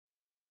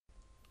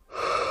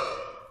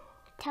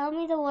Tell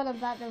me the one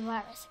about the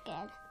virus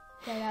again,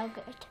 then I'll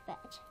go to bed.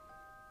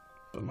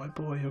 But my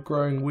boy, you're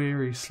growing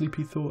weary,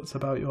 sleepy thoughts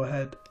about your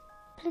head.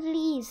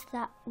 Please,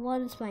 that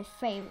one's my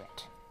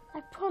favourite.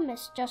 I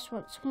promise just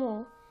once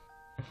more.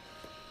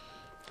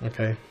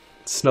 Okay,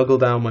 snuggle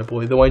down, my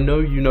boy, though I know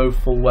you know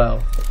full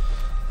well.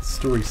 The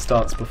story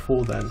starts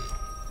before then,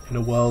 in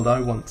a world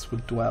I once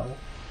would dwell.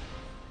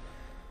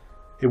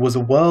 It was a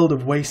world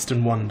of waste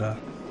and wonder,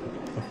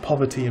 of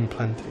poverty and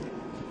plenty,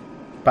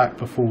 back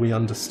before we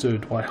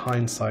understood why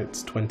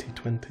hindsight's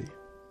 2020.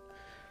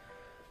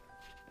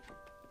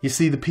 You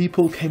see, the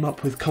people came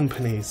up with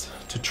companies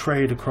to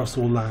trade across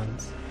all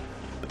lands,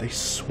 but they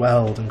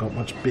swelled and got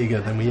much bigger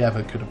than we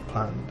ever could have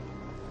planned.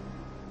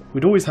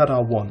 We'd always had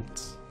our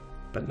wants,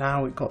 but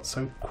now it got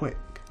so quick.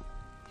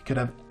 You could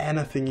have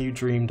anything you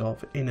dreamed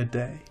of in a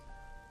day,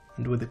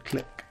 and with a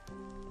click.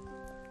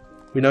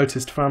 We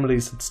noticed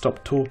families had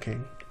stopped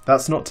talking.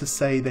 That's not to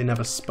say they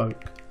never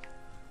spoke,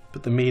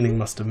 but the meaning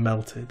must have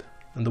melted,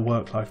 and the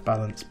work-life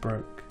balance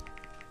broke.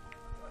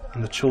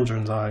 And the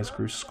children's eyes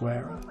grew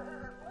squarer,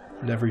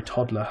 and every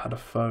toddler had a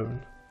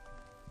phone.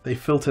 They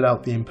filtered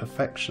out the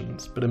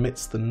imperfections, but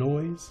amidst the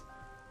noise,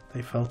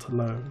 they felt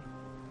alone.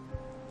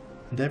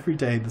 And every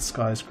day the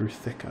skies grew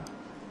thicker,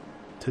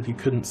 till you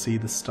couldn't see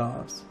the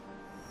stars.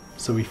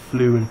 So we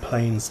flew in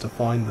planes to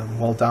find them,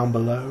 while down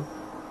below,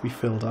 we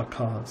filled our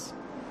cars.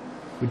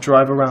 We'd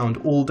drive around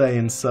all day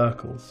in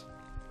circles.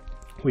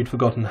 We'd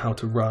forgotten how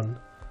to run.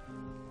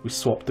 We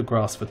swapped the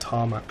grass for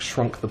tarmac,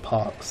 shrunk the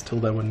parks till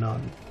there were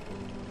none.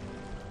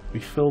 We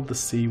filled the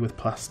sea with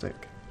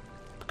plastic,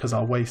 because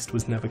our waste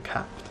was never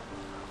capped,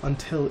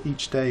 until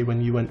each day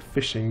when you went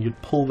fishing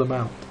you'd pull them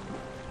out,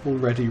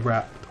 already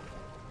wrapped.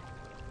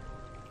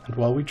 And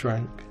while we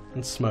drank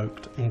and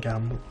smoked and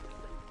gambled,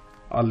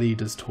 our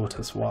leaders taught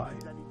us why.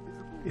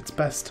 It's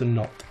best to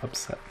not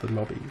upset the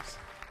lobbies.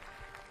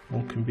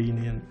 More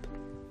convenient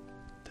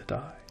to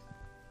die.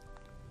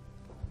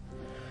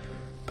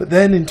 But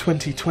then in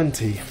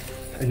 2020,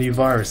 a new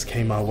virus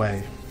came our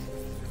way.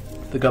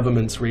 The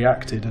governments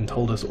reacted and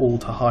told us all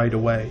to hide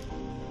away.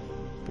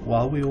 But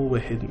while we all were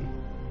hidden,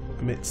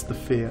 amidst the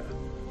fear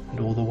and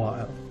all the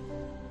while,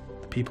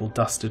 the people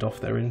dusted off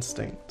their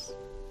instincts.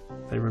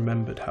 They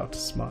remembered how to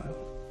smile.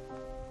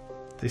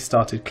 They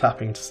started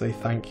clapping to say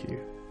thank you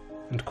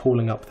and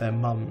calling up their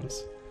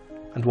mums.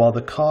 And while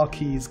the car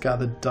keys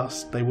gathered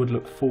dust, they would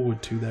look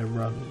forward to their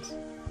runs.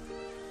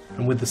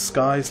 And with the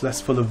skies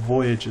less full of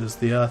voyagers,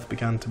 the earth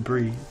began to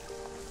breathe,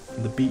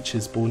 and the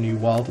beaches bore new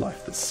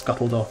wildlife that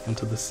scuttled off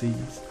into the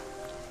seas.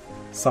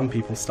 Some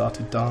people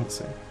started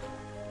dancing,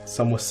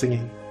 some were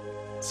singing,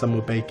 some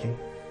were baking.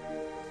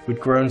 We'd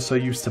grown so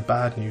used to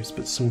bad news,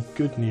 but some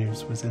good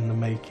news was in the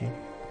making.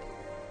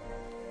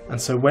 And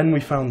so when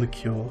we found the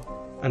cure,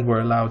 and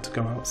were allowed to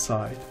go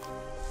outside,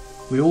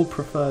 we all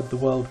preferred the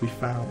world we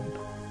found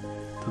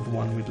to the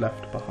one we'd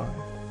left behind.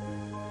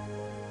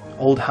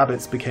 Old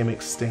habits became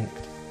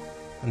extinct,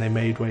 and they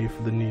made way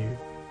for the new,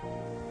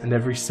 and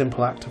every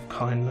simple act of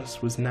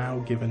kindness was now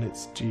given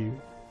its due.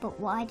 But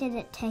why did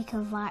it take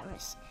a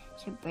virus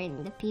to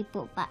bring the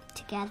people back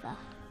together?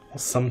 Well,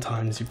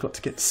 sometimes you've got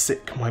to get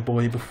sick, my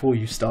boy, before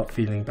you start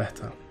feeling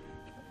better.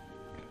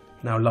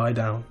 Now lie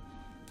down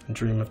and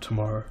dream of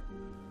tomorrow,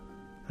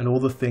 and all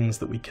the things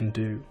that we can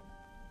do.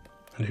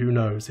 And who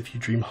knows, if you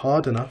dream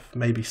hard enough,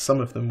 maybe some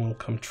of them will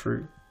come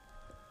true.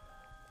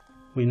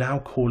 We now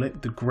call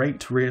it the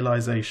Great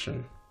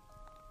Realisation.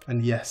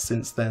 And yes,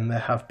 since then there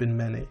have been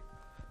many.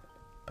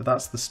 But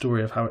that's the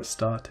story of how it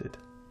started,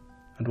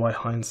 and why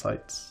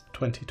hindsight's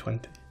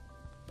 2020.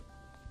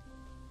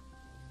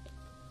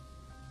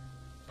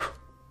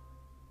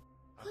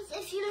 Because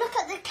if you look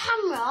at the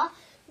camera,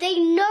 they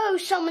know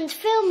someone's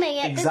filming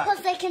it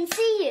because they can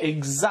see you.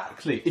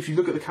 Exactly. If you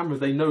look at the camera,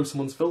 they know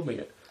someone's filming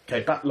it.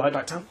 Okay, lie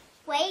back down.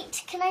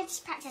 Wait, can I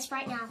just practice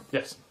right now?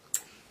 Yes.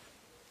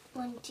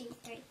 1, 2,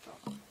 3,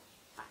 4.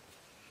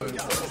 I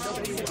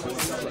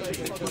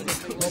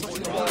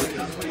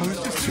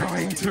was just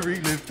trying to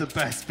relive the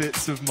best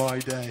bits of my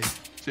day.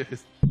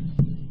 Cheers.